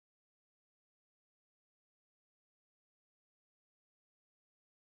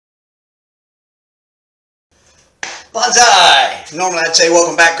Bonsai! Normally I'd say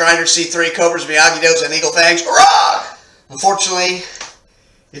welcome back grinders, C3, Cobras, Miyagi-Dos, and Eagle Fangs. Hurrah! Unfortunately,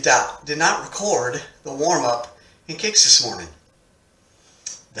 it did not record the warm-up and kicks this morning.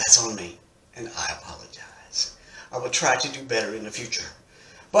 That's on me, and I apologize. I will try to do better in the future.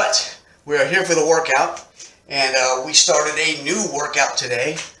 But we are here for the workout, and we started a new workout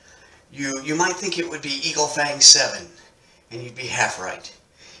today. You might think it would be Eagle Fang 7, and you'd be half right.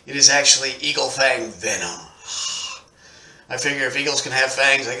 It is actually Eagle Fang Venom. I figure if eagles can have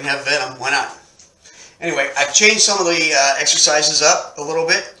fangs, they can have venom. Why not? Anyway, I've changed some of the exercises up a little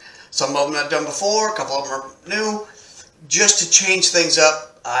bit. Some of them I've done before, a couple of them are new. Just to change things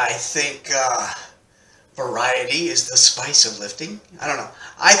up, I think variety is the spice of lifting. I don't know.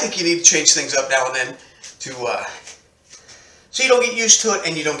 I think you need to change things up now and then to so you don't get used to it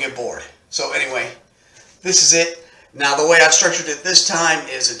and you don't get bored. So anyway, this is it. Now the way I've structured it this time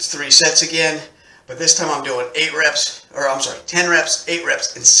is it's 3 sets again. But this time I'm doing 10 reps, 8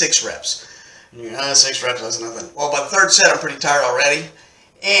 reps, and 6 reps. And you're 6 reps, that's nothing. Well, by the third set, I'm pretty tired already.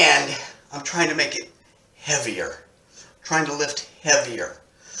 And I'm trying to make it heavier. I'm trying to lift heavier.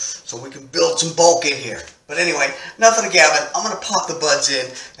 So we can build some bulk in here. But anyway, enough of the gabbing. I'm going to pop the buds in,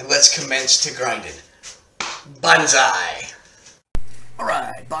 and let's commence to grinding. Bonsai!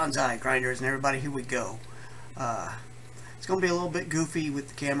 Alright, bonsai grinders and everybody, here we go. It's going to be a little bit goofy with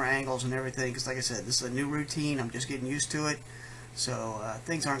the camera angles and everything because, like I said, this is a new routine. I'm just getting used to it. So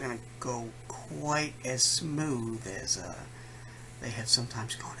things aren't going to go quite as smooth as they have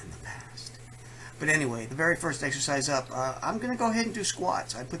sometimes gone in the past. But anyway, the very first exercise up, I'm going to go ahead and do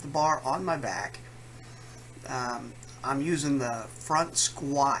squats. I put the bar on my back. I'm using the front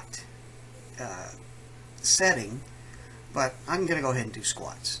squat setting, but I'm going to go ahead and do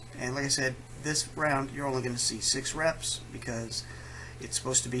squats. And like I said, this round you're only going to see 6 reps because it's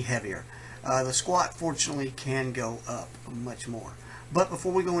supposed to be heavier. The squat fortunately can go up much more. But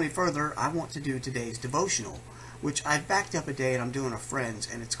before we go any further, I want to do today's devotional, which I've backed up a day and I'm doing a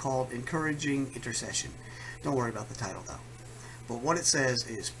friend's, and it's called Encouraging Intercession. Don't worry about the title though. But what it says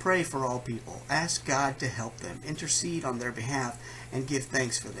is, pray for all people, ask God to help them, intercede on their behalf, and give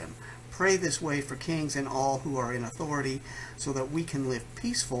thanks for them. Pray this way for kings and all who are in authority, so that we can live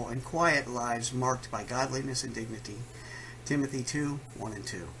peaceful and quiet lives marked by godliness and dignity. Timothy 2, 1 and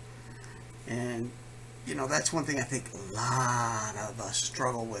 2. And, you know, that's one thing I think a lot of us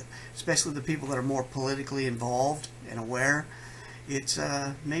struggle with, especially the people that are more politically involved and aware. It's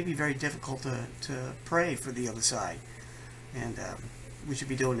maybe very difficult to pray for the other side. And we should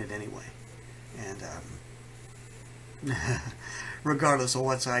be doing it anyway. And regardless of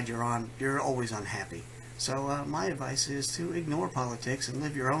what side you're on, you're always unhappy. So my advice is to ignore politics and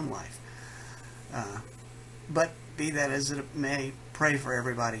live your own life. But be that as it may, pray for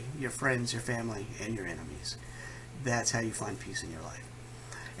everybody, your friends, your family, and your enemies. That's how you find peace in your life.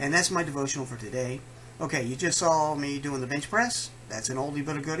 And that's my devotional for today. Okay, you just saw me doing the bench press. That's an oldie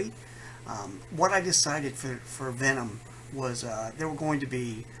but a goodie. What I decided for Venom was there were going to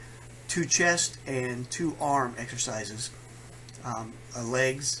be 2 chest and 2 arm exercises. A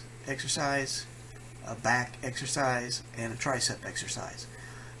legs exercise, a back exercise, and a tricep exercise.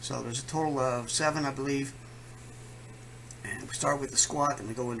 So there's a total of 7, I believe. And we start with the squat, then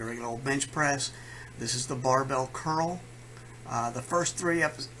we go into regular old bench press. This is the barbell curl. The first 3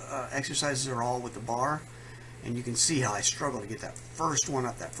 exercises are all with the bar, and you can see how I struggle to get that first one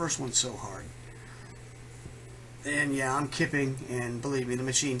up. That first one's so hard. And yeah, I'm kipping, and believe me, the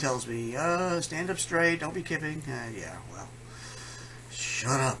machine tells me, stand up straight, don't be kipping. Yeah, well,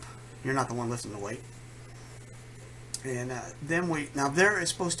 shut up. You're not the one lifting the weight. And then now there is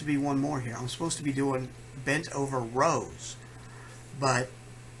supposed to be one more here. I'm supposed to be doing bent over rows, but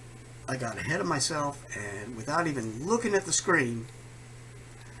I got ahead of myself, and without even looking at the screen,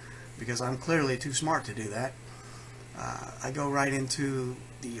 because I'm clearly too smart to do that, I go right into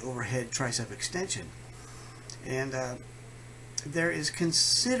the overhead tricep extension. And there is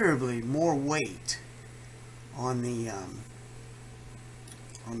considerably more weight on the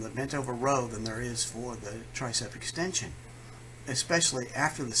bent over row than there is for the tricep extension, especially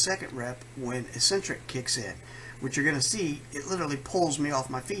after the second rep when eccentric kicks in, which you're going to see, it literally pulls me off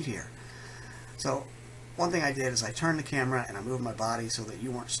my feet here. So one thing I did is I turned the camera and I moved my body so that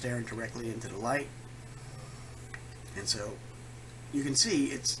you weren't staring directly into the light. And so you can see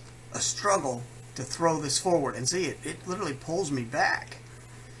it's a struggle to throw this forward, and see it literally pulls me back.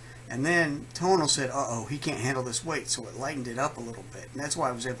 And then Tonal said, uh-oh, he can't handle this weight, so it lightened it up a little bit, and that's why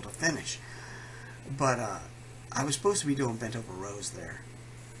I was able to finish. But I was supposed to be doing bent over rows there,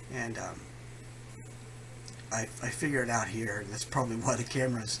 and I figured out here, and that's probably why the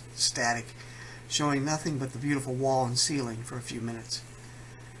camera's static, showing nothing but the beautiful wall and ceiling for a few minutes.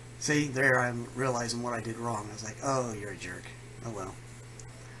 See, there I'm realizing what I did wrong. I was like, oh, you're a jerk. Oh well.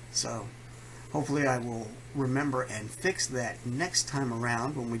 So, hopefully I will remember and fix that next time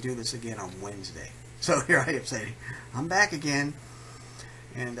around when we do this again on Wednesday. So here I am saying, I'm back again.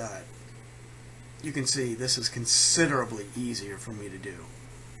 And you can see this is considerably easier for me to do.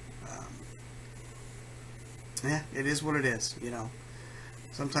 Yeah, it is what it is, you know.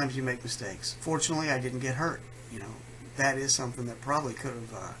 Sometimes you make mistakes. Fortunately, I didn't get hurt. You know, that is something that probably could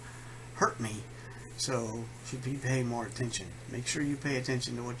have hurt me. So, should be paying more attention. Make sure you pay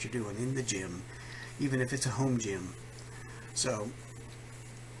attention to what you're doing in the gym, even if it's a home gym. So,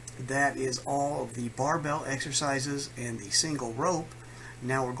 that is all of the barbell exercises and the single rope.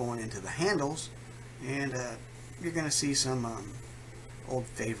 Now we're going into the handles, and you're going to see some old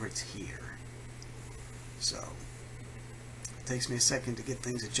favorites here. So, it takes me a second to get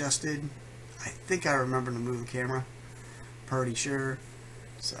things adjusted. I think I remember to move the camera. Pretty sure.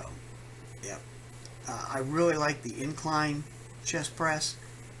 So, yep. I really like the incline chest press,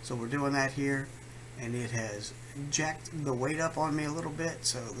 so we're doing that here, and it has jacked the weight up on me a little bit,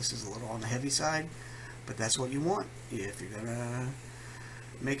 so this is a little on the heavy side, but that's what you want. If you're gonna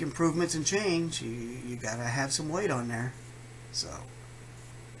make improvements and change, you gotta have some weight on there. So,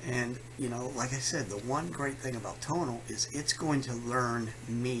 and you know, like I said, the one great thing about tonal is it's going to learn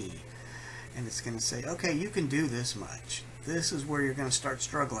me, and it's going to say, okay, you can do this much. This is where you're going to start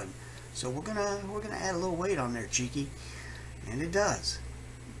struggling. So we're gonna add a little weight on there, cheeky, and it does.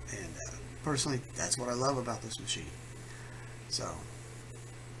 And personally, that's what I love about this machine. So,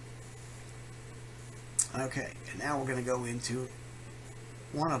 okay, and now we're gonna go into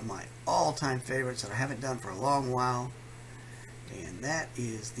one of my all-time favorites that I haven't done for a long while, and that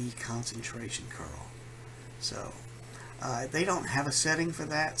is the concentration curl. So, they don't have a setting for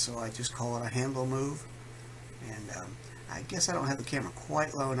that, so I just call it a handle move. And I guess I don't have the camera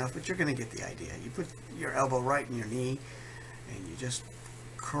quite low enough, but you're going to get the idea. You put your elbow right in your knee, and you just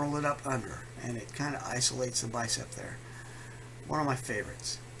curl it up under, and it kind of isolates the bicep there. One of my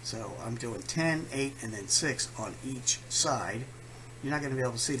favorites. So I'm doing 10, 8, and then 6 on each side. You're not going to be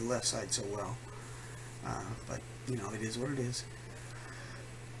able to see the left side so well, but you know, it is what it is.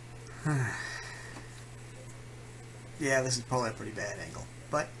 Yeah, this is probably a pretty bad angle,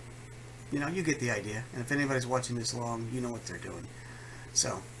 but you know, you get the idea. And if anybody's watching this long, you know what they're doing.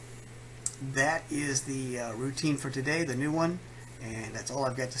 So, that is the routine for today, the new one. And that's all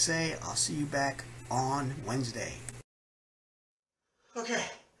I've got to say. I'll see you back on Wednesday. Okay.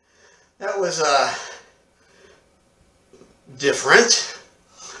 That was different.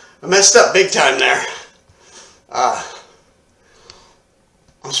 I messed up big time there. I'm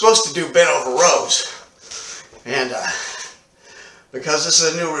supposed to do bent over rows. And, because this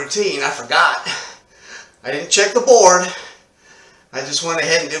is a new routine, I forgot. I didn't check the board. I just went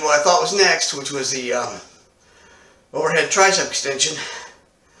ahead and did what I thought was next, which was the overhead tricep extension.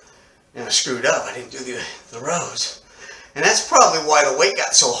 And I screwed up. I didn't do the rows. And that's probably why the weight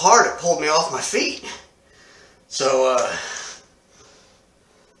got so hard it pulled me off my feet. So,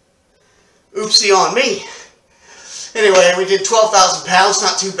 oopsie on me. Anyway, we did 12,000 pounds.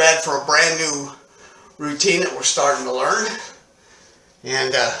 Not too bad for a brand new routine that we're starting to learn.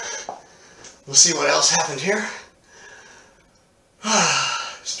 And we'll see what else happened here.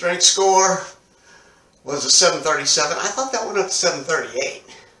 Strength score was a 737. I thought that went up to 738.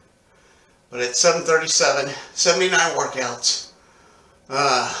 But it's 737, 79 workouts,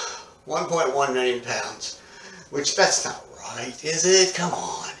 1.1 million pounds. Which, that's not right, is it? Come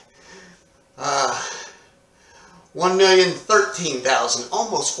on. 1,013,000,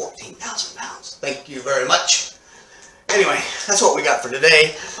 almost 14,000 pounds. Thank you very much. Anyway, that's what we got for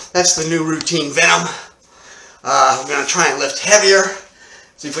today. That's the new routine Venom. We're going to try and lift heavier.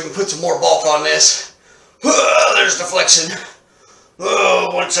 See if we can put some more bulk on this. There's the flexion.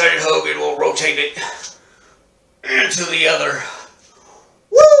 One-sided Hogan. We'll rotate it into the other.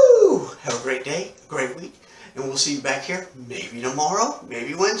 Woo! Have a great day, a great week, and we'll see you back here maybe tomorrow,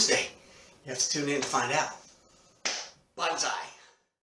 maybe Wednesday. You have to tune in to find out. Bonsai.